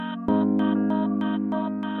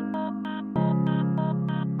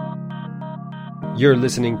You're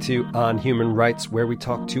listening to On Human Rights, where we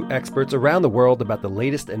talk to experts around the world about the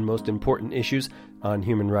latest and most important issues on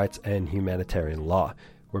human rights and humanitarian law.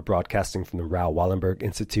 We're broadcasting from the Raoul Wallenberg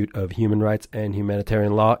Institute of Human Rights and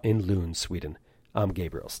Humanitarian Law in Lund, Sweden. I'm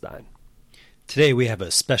Gabriel Stein. Today we have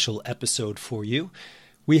a special episode for you.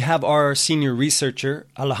 We have our senior researcher,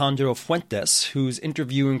 Alejandro Fuentes, who's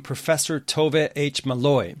interviewing Professor Tove H.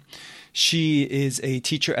 Malloy. She is a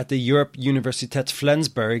teacher at the Europe Universität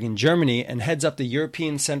Flensburg in Germany and heads up the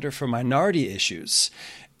European Center for Minority Issues.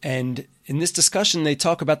 And in this discussion, they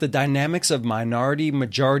talk about the dynamics of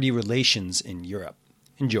minority-majority relations in Europe.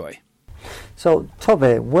 Enjoy. So,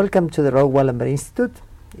 Tove, welcome to the Raoul Wallenberg Institute.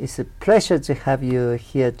 It's a pleasure to have you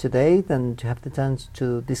here today and to have the chance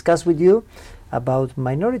to discuss with you about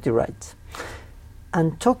minority rights.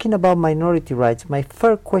 And talking about minority rights, my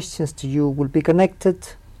first questions to you will be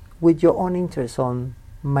connected with your own interest on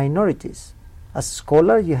minorities. As a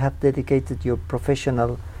scholar, you have dedicated your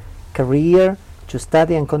professional career to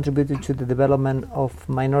study and contributed to the development of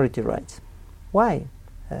minority rights. Why?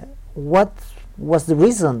 What was the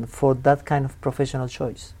reason for that kind of professional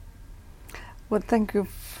choice? Well, thank you,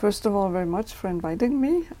 first of all, very much for inviting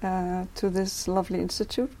me to this lovely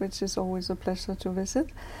institute, which is always a pleasure to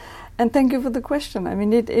visit. And thank you for the question. I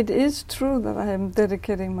mean, it is true that I am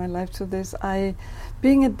dedicating my life to this.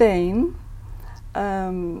 Being a Dane,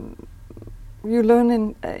 you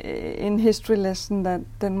learn in history lesson that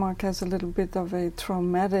Denmark has a little bit of a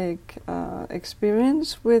traumatic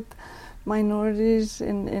experience with minorities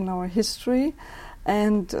in our history.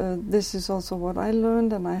 And this is also what I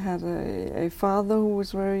learned, and I had a father who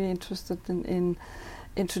was very interested in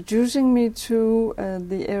introducing me to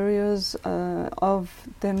the areas of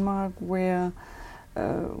Denmark where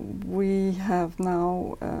we have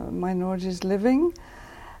now minorities living,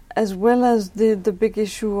 as well as the big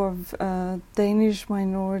issue of Danish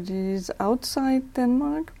minorities outside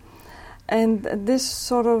Denmark. And this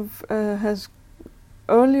sort of has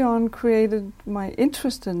early on created my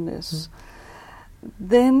interest in this.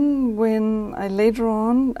 Then when I later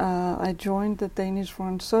on I joined the Danish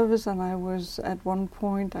Foreign Service, and I was at one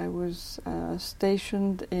point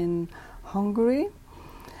stationed in Hungary,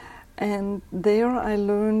 and there I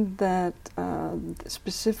learned that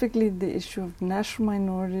specifically the issue of national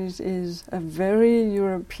minorities is a very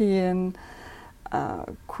European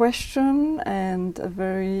question, and a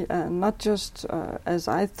very not just as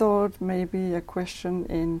I thought, maybe a question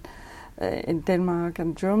in Denmark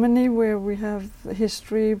and Germany, where we have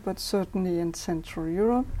history, but certainly in Central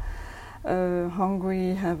Europe.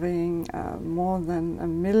 Hungary having more than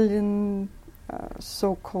 1 million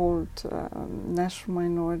so-called national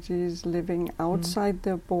minorities living outside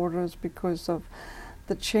their borders because of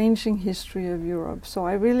the changing history of Europe. So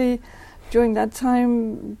I really, during that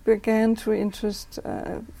time, began to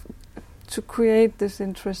create this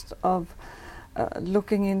interest of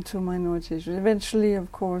looking into minorities. Eventually, of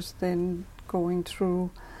course, then going through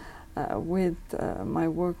with my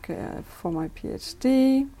work for my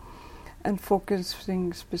PhD and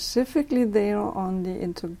focusing specifically there on the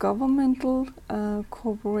intergovernmental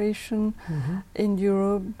cooperation in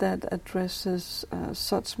Europe that addresses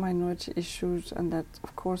such minority issues, and that,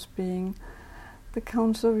 of course, being the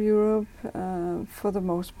Council of Europe for the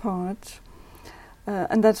most part.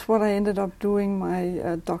 And that's what I ended up doing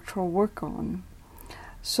my doctoral work on.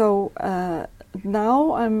 So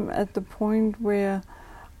now I'm at the point where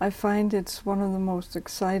I find it's one of the most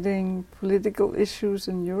exciting political issues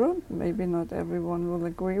in Europe. Maybe not everyone will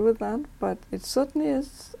agree with that, but it certainly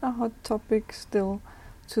is a hot topic still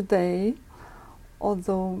today,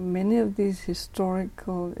 although many of these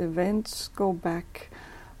historical events go back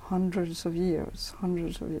hundreds of years.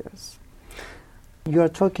 You are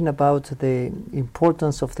talking about the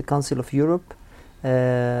importance of the Council of Europe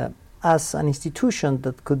as an institution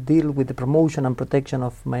that could deal with the promotion and protection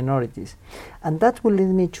of minorities. And that will lead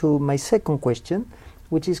me to my second question,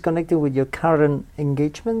 which is connected with your current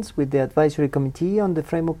engagements with the Advisory Committee on the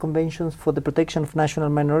Framework Conventions for the Protection of National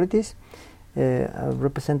Minorities,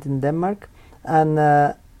 representing Denmark.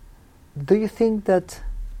 And do you think that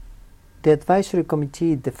the Advisory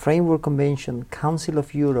Committee, the Framework Convention, Council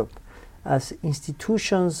of Europe, as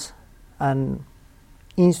institutions and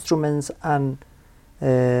instruments, and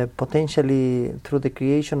potentially through the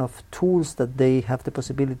creation of tools that they have the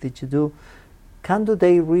possibility to do, do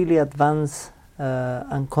they really advance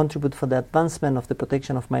and contribute for the advancement of the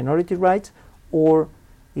protection of minority rights, or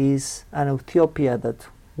is an utopia that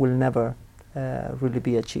will never really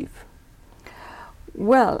be achieved?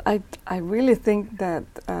 Well, I really think that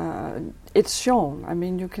it's shown. I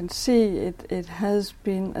mean, you can see it has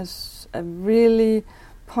been a really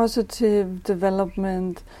positive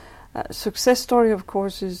development Success story, of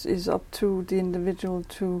course, is up to the individual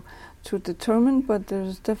to determine, but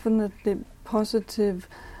there's definitely positive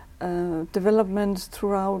developments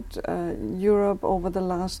throughout Europe over the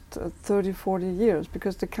last 30, 40 years,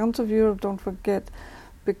 because the Council of Europe, don't forget,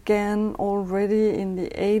 began already in the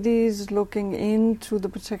 80s looking into the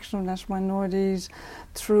protection of national minorities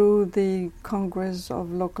through the Congress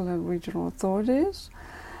of Local and Regional Authorities.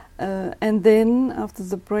 And then, after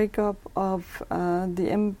the breakup of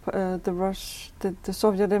the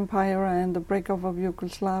Soviet Empire and the breakup of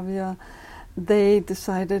Yugoslavia, they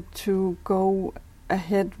decided to go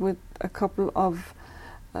ahead with a couple of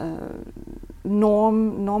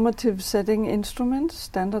normative setting instruments,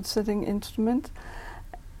 standard setting instruments,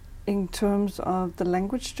 in terms of the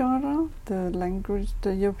language charter, the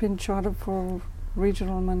European Charter for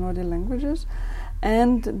Regional Minority Languages,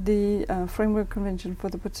 and the Framework Convention for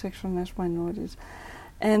the Protection of National Minorities.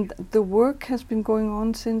 And the work has been going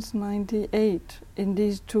on since '98 in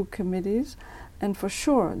these two committees, and for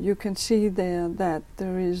sure you can see there that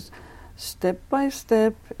there is step by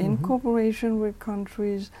step, in cooperation with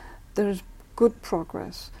countries, there is good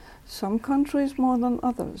progress. Some countries more than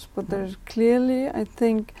others, but there's clearly, I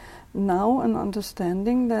think, now an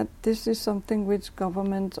understanding that this is something which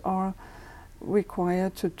governments are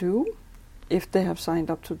required to do if they have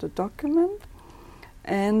signed up to the document.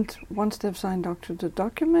 And once they've signed up to the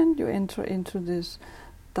document, you enter into this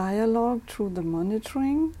dialogue through the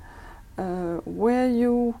monitoring, where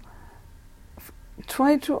you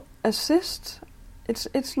try to assist.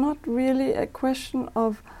 It's not really a question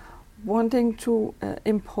of wanting to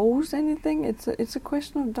impose anything. It's a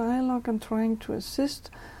question of dialogue and trying to assist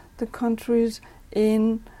the countries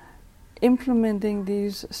in implementing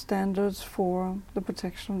these standards for the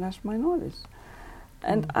protection of national minorities.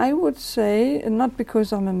 And I would say, and not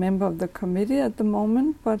because I'm a member of the committee at the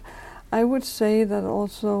moment, but I would say that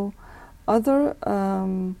also other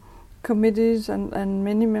committees and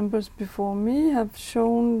many members before me have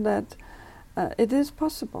shown that it is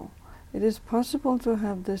possible. It is possible to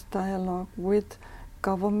have this dialogue with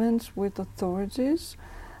governments, with authorities.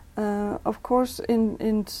 Of course,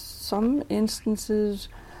 in some instances,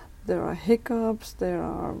 there are hiccups, there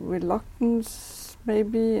are reluctance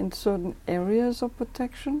maybe in certain areas of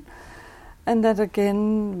protection, and that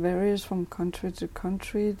again varies from country to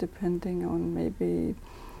country depending on maybe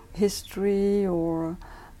history or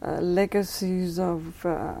legacies of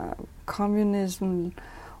communism,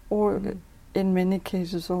 or in many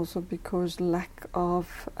cases also because lack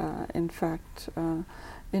of, in fact,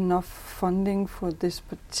 enough funding for this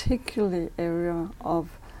particular area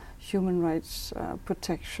of human rights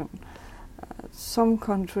protection. Some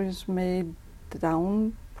countries may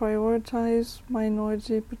down prioritize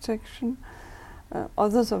minority protection.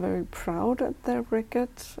 Others are very proud at their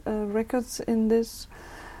records in this.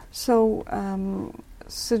 So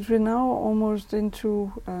since we're now almost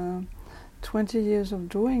into 20 years of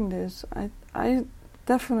doing this, I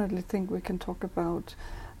definitely think we can talk about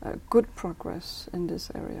good progress in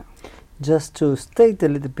this area. Just to state a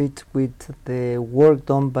little bit with the work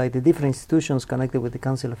done by the different institutions connected with the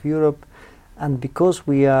Council of Europe, and because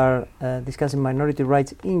we are discussing minority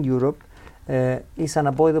rights in Europe, it's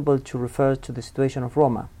unavoidable to refer to the situation of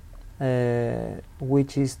Roma,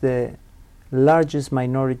 which is the largest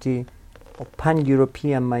minority or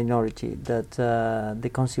pan-European minority that the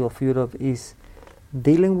Council of Europe is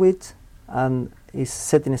dealing with and is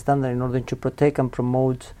setting a standard in order to protect and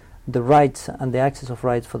promote the rights and the access of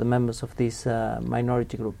rights for the members of this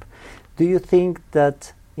minority group. Do you think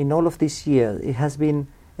that in all of this year it has been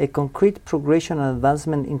a concrete progression and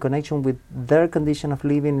advancement in connection with their condition of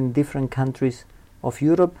living in different countries of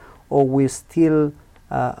Europe, or we still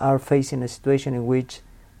are facing a situation in which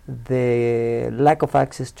the lack of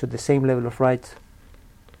access to the same level of rights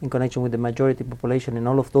in connection with the majority population in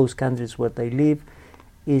all of those countries where they live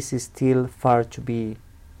is still far to be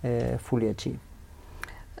fully achieved?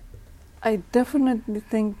 I definitely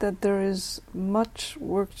think that there is much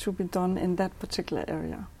work to be done in that particular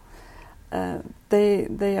area.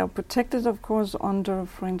 They are protected, of course, under,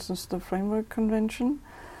 for instance, the Framework Convention.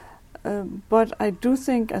 But I do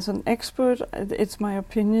think, as an expert, it's my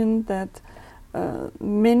opinion that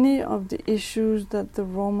many of the issues that the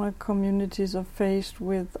Roma communities are faced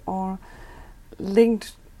with are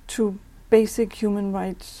linked to basic human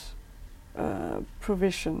rights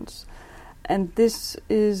provisions. And this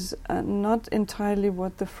is not entirely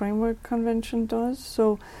what the Framework Convention does.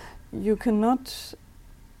 So you cannot,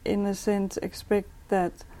 in a sense, expect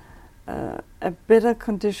that a better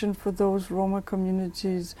condition for those Roma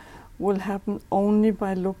communities will happen only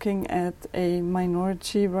by looking at a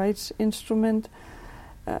minority rights instrument.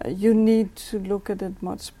 you need to look at it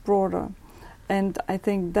much broader. And I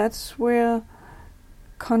think that's where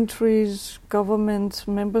countries, governments,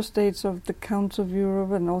 member states of the Council of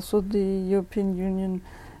Europe and also the European Union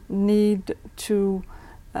need to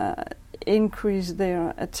increase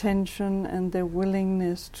their attention and their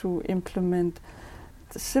willingness to implement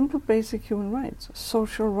the simple basic human rights,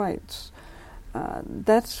 social rights.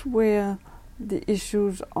 That's where the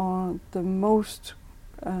issues are the most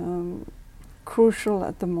crucial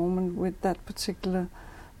at the moment with that particular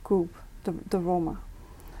group, the Roma.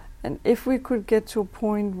 And if we could get to a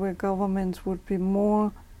point where governments would pay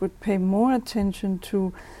more attention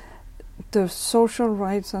to the social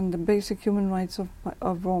rights and the basic human rights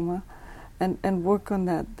of Roma and work on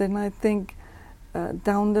that, then I think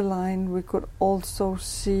down the line we could also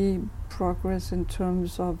see progress in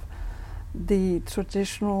terms of the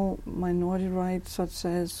traditional minority rights, such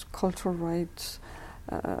as cultural rights,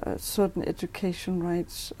 certain education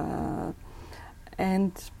rights,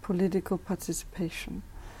 and political participation.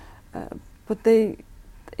 But they,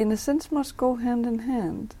 in a sense, must go hand in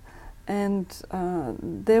hand. And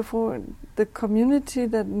therefore, the community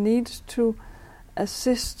that needs to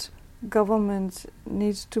assist governments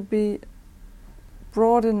needs to be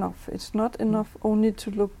broad enough. It's not enough only to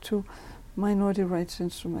look to minority rights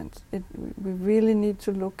instruments. We really need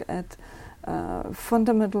to look at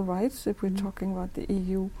fundamental rights if we're talking about the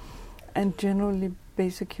EU, and generally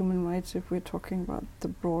basic human rights if we're talking about the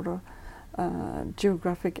broader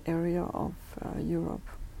geographic area of Europe.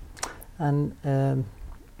 And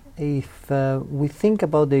if we think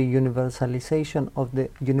about the universalization of the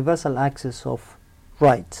universal access of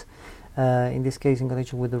rights, in this case in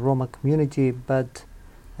connection with the Roma community, but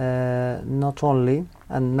not only,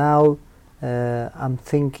 and now I'm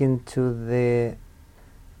thinking to the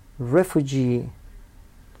refugee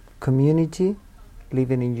community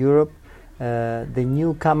living in Europe, the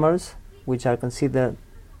newcomers, which are considered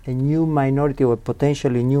a new minority or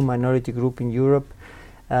potentially new minority group in Europe,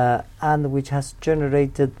 and which has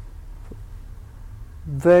generated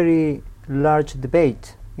very large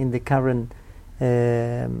debate in the current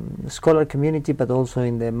scholar community, but also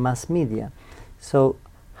in the mass media. So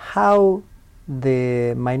how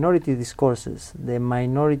the minority discourses, the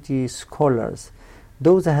minority scholars,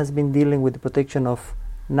 those that has been dealing with the protection of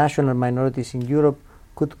national minorities in Europe,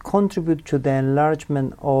 could contribute to the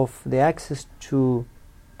enlargement of the access to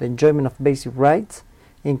the enjoyment of basic rights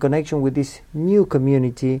in connection with this new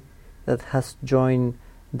community that has joined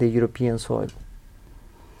the European soil?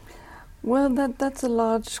 Well, that's a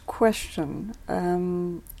large question.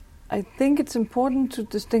 I think it's important to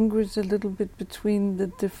distinguish a little bit between the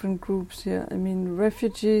different groups here. I mean,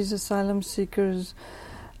 refugees, asylum seekers,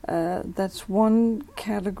 that's one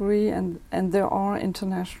category, and there are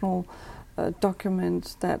international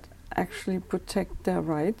documents that actually protect their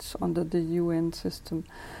rights under the UN system.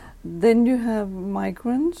 Then you have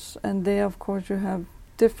migrants, and there, of course, you have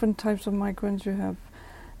different types of migrants. You have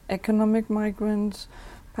economic migrants,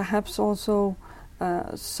 perhaps also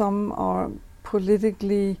some are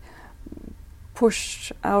politically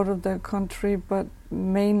pushed out of their country but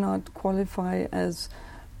may not qualify as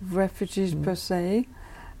refugees per se.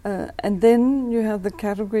 And then you have the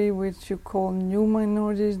category which you call new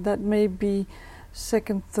minorities, that may be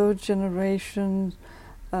second, third generation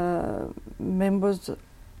members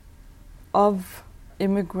of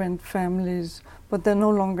immigrant families, but they're no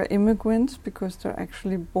longer immigrants because they're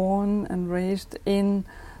actually born and raised in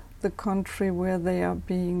the country where they are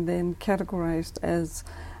being then categorized as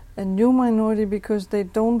a new minority because they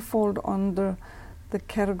don't fall under the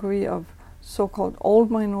category of so-called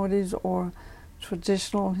old minorities or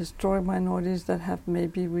traditional historic minorities that have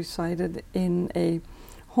maybe resided in a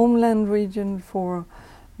homeland region for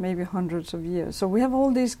maybe hundreds of years. So we have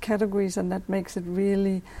all these categories, and that makes it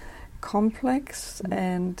really complex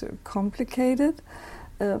and complicated.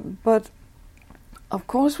 But of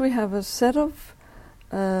course we have a set of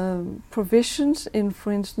provisions in,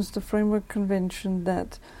 for instance, the Framework Convention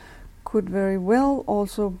that could very well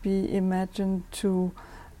also be imagined to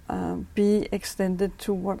be extended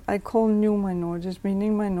to what I call new minorities,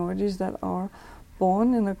 meaning minorities that are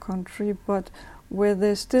born in a country but where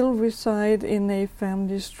they still reside in a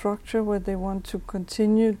family structure where they want to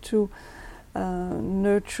continue to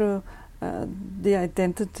nurture the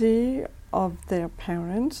identity of their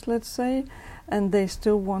parents, let's say, and they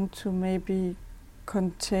still want to maybe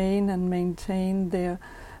contain and maintain their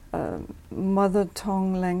mother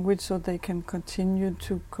tongue language so they can continue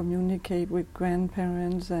to communicate with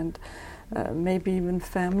grandparents and maybe even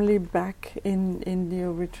family back in the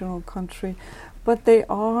original country. But they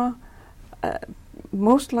are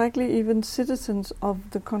most likely even citizens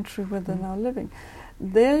of the country where they're now living.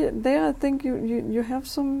 there I think you have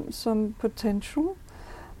some potential,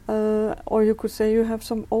 or you could say you have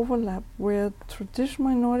some overlap where traditional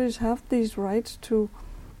minorities have these rights to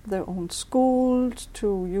their own schools,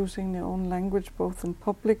 to using their own language both in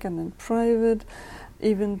public and in private,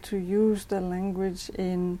 even to use their language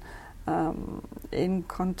in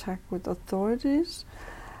contact with authorities.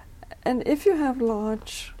 And if you have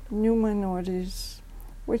large new minorities,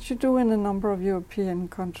 which you do in a number of European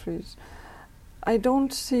countries, I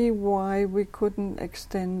don't see why we couldn't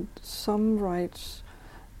extend some rights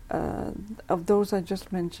of those I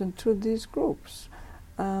just mentioned to these groups.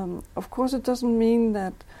 Of course, it doesn't mean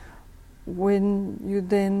that when you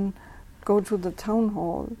then go to the town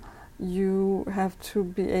hall, you have to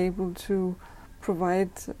be able to provide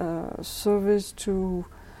service to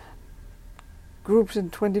groups in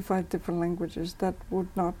 25 different languages. That would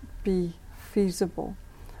not be feasible.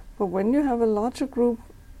 But when you have a larger group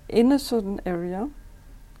in a certain area,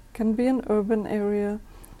 can be an urban area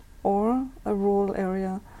or a rural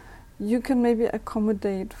area, you can maybe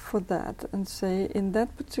accommodate for that and say, in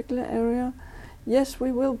that particular area, yes,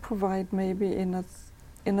 we will provide maybe in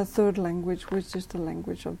a third language, which is the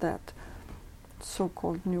language of that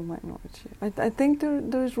so-called new minority. I think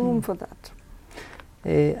there is room for that.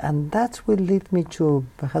 And that will lead me to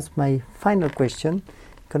perhaps my final question, in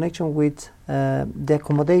connection with the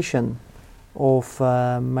accommodation of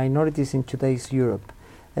minorities in today's Europe.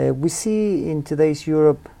 We see in today's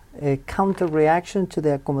Europe a counter-reaction to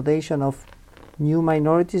the accommodation of new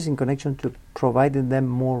minorities in connection to providing them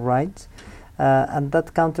more rights, and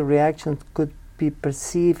that counter-reaction could be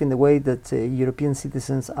perceived in the way that European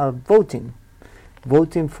citizens are voting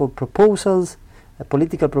for proposals,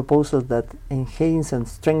 political proposals that enhance and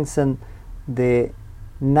strengthen the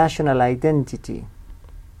national identity,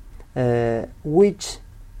 which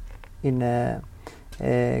in a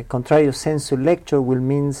contrario sensu lecture will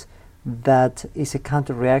means that is a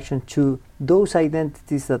counter-reaction to those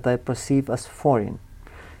identities that I perceive as foreign.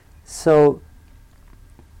 So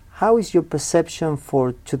how is your perception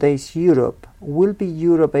for today's Europe? Will be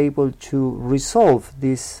Europe able to resolve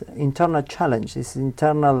this internal challenge, this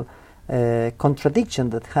internal contradiction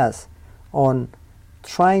that has on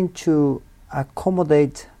trying to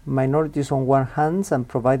accommodate minorities on one hand and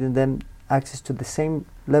providing them access to the same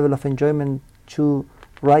level of enjoyment to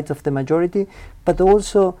rights of the majority, but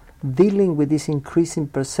also dealing with this increasing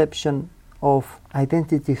perception of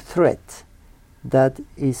identity threat that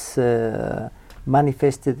is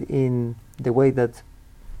manifested in the way that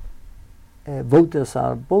voters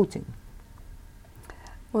are voting?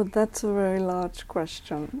 Well, that's a very large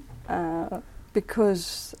question,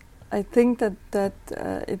 because I think that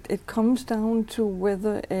it comes down to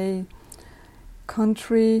whether a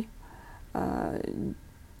country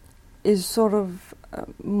is sort of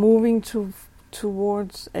moving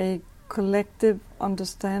towards a collective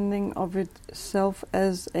understanding of itself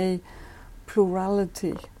as a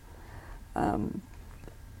plurality. And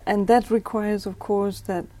that requires, of course,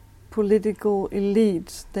 that political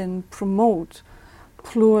elites then promote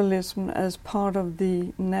pluralism as part of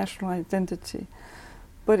the national identity.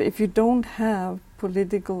 But if you don't have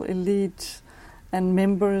political elites and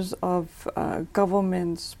members of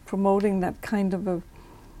governments promoting that kind of a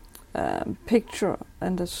picture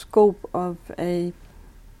and a scope of a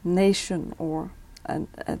nation or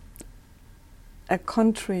a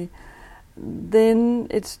country, then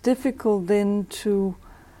it's difficult then to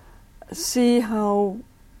see how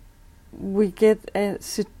we get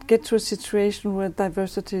to a situation where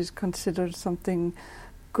diversity is considered something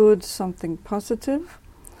good, something positive.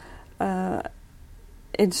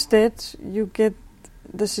 Instead, you get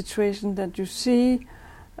the situation that you see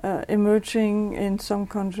emerging in some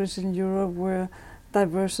countries in Europe where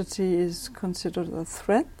diversity is considered a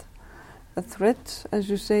threat, as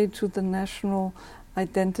you say, to the national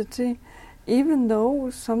identity, even though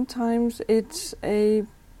sometimes it's a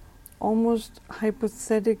almost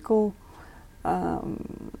hypothetical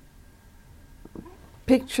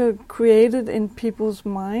picture created in people's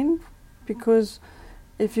mind, because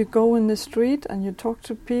if you go in the street and you talk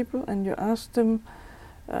to people and you ask them,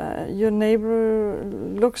 your neighbor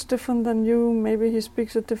looks different than you, maybe he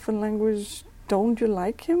speaks a different language, don't you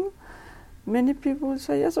like him? Many people will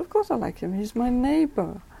say, yes, of course I like him, he's my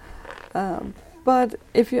neighbor. But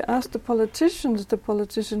if you ask the politicians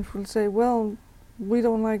will say, well, we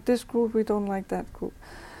don't like this group, we don't like that group.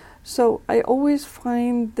 So I always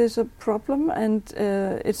find this a problem, and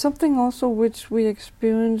it's something also which we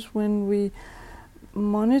experience when we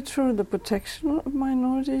monitor the protection of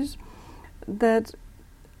minorities, that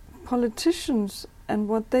politicians and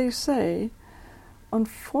what they say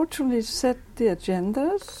unfortunately set the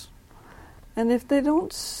agendas, And if they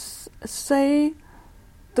don't say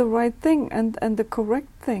the right thing and the correct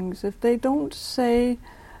things, if they don't say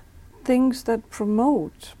things that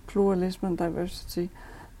promote pluralism and diversity,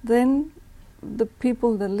 then the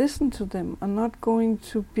people that listen to them are not going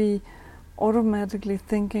to be automatically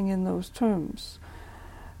thinking in those terms.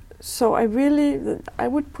 So I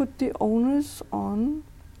would put the onus on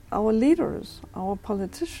our leaders, our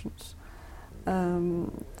politicians.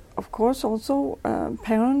 Of course, also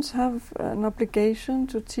parents have an obligation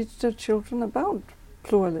to teach their children about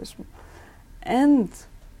pluralism and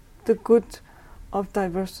the good of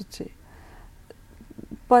diversity.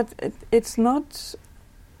 But it's not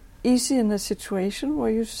easy in a situation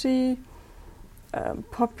where you see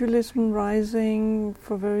populism rising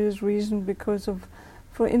for various reasons because of,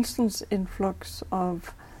 for instance, influx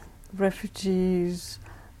of refugees,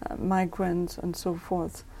 migrants, and so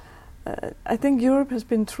forth. I think Europe has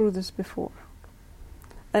been through this before,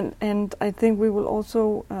 and I think we will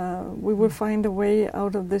also we will find a way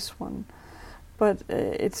out of this one. But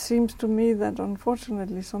it seems to me that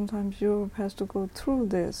unfortunately sometimes Europe has to go through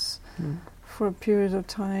this for a period of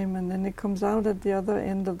time, and then it comes out at the other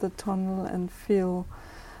end of the tunnel and feel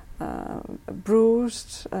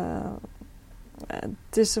bruised,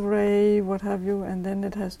 disarray, what have you, and then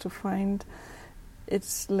it has to find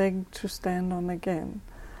its leg to stand on again.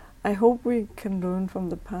 I hope we can learn from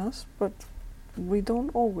the past, but we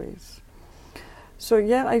don't always. So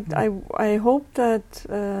yeah, I hope that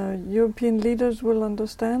European leaders will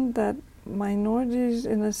understand that minorities,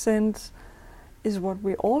 in a sense, is what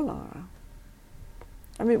we all are.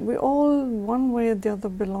 I mean, we all, one way or the other,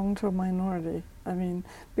 belong to a minority. I mean,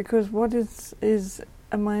 because what is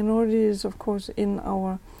a minority is, of course, in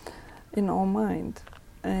our mind.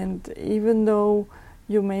 And even though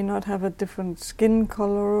you may not have a different skin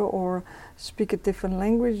color or speak a different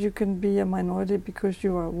language, you can be a minority because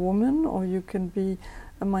you are a woman, or you can be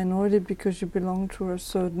a minority because you belong to a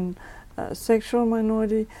certain sexual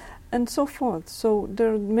minority, and so forth. So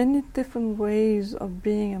there are many different ways of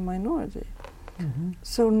being a minority. Mm-hmm.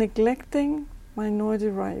 So neglecting minority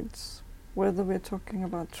rights, whether we're talking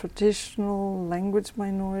about traditional language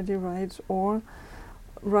minority rights or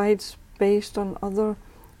rights based on other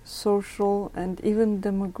social and even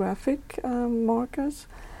demographic markers,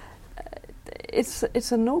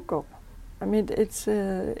 it's a no-go. I mean, it's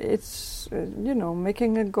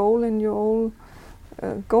making a goal in your own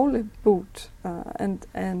goalie boot,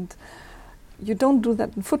 and you don't do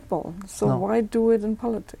that in football. So no. Why do it in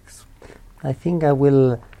politics? I think I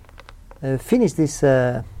will finish this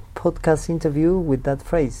podcast interview with that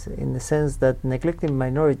phrase, in the sense that neglecting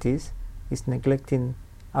minorities is neglecting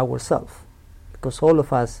ourselves, because all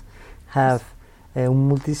of us have a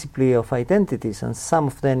multiplicity of identities, and some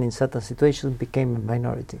of them in certain situations became a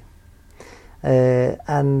minority.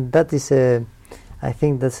 And that is I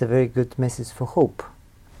think that's a very good message for hope.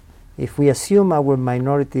 If we assume our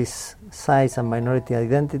minorities' size and minority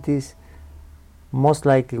identities, most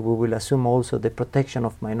likely we will assume also the protection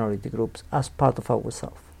of minority groups as part of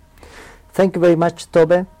ourselves. Thank you very much,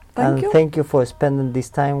 Tove. Thank you for spending this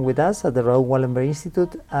time with us at the Raoul Wallenberg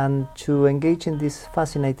Institute and to engage in this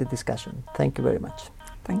fascinating discussion. Thank you very much.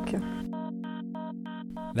 Thank you.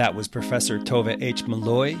 That was Professor Tove H.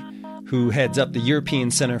 Malloy, who heads up the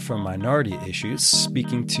European Center for Minority Issues,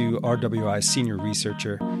 speaking to RWI's senior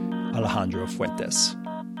researcher, Alejandro Fuentes.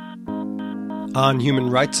 On Human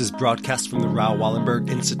Rights is broadcast from the Raoul Wallenberg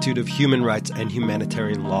Institute of Human Rights and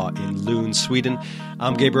Humanitarian Law in Lund, Sweden.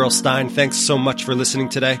 I'm Gabriel Stein. Thanks so much for listening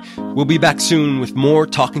today. We'll be back soon with more,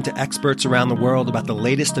 talking to experts around the world about the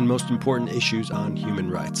latest and most important issues on human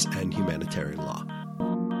rights and humanitarian law.